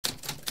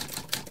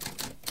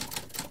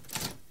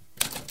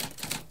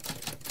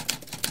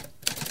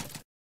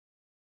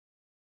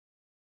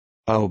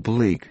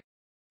Oblique.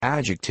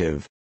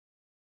 Adjective.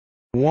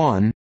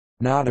 1.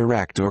 Not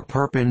erect or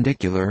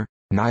perpendicular,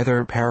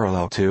 neither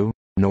parallel to,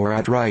 nor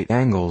at right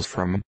angles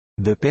from,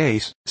 the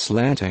base,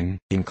 slanting,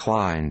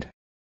 inclined.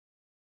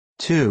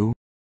 2.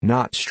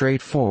 Not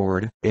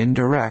straightforward,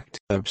 indirect,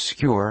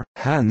 obscure,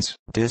 hence,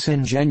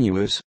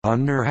 disingenuous,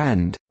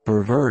 underhand,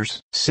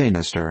 perverse,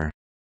 sinister.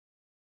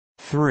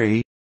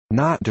 3.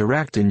 Not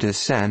direct in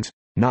descent,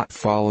 not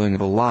following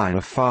the line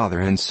of father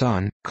and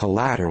son,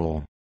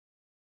 collateral.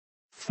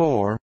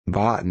 4.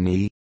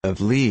 Botany, of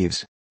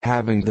leaves,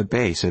 having the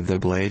base of the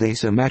blade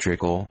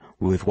asymmetrical,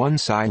 with one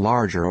side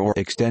larger or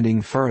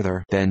extending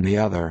further than the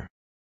other.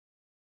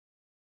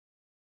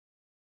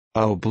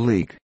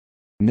 Oblique.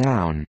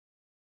 Noun.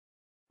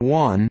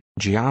 1.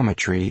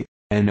 Geometry,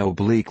 an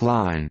oblique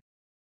line.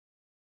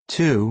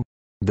 2.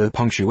 The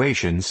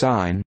punctuation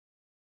sign.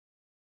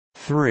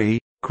 3.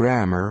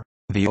 Grammar,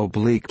 the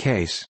oblique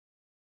case.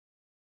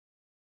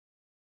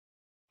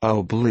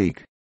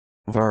 Oblique.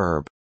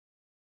 Verb.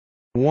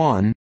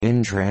 1.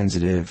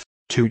 Intransitive,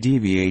 to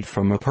deviate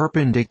from a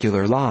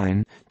perpendicular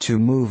line, to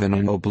move in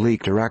an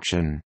oblique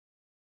direction.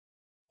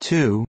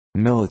 2.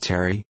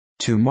 Military,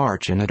 to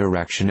march in a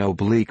direction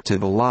oblique to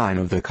the line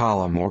of the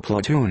column or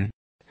platoon.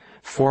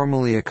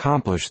 Formerly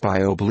accomplished by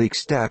oblique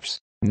steps,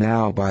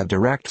 now by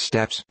direct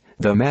steps,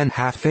 the men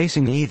half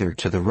facing either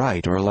to the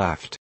right or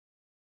left.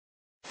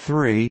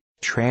 3.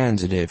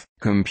 Transitive,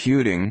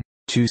 computing,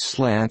 to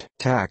slant,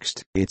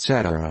 text,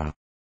 etc.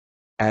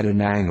 At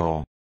an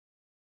angle.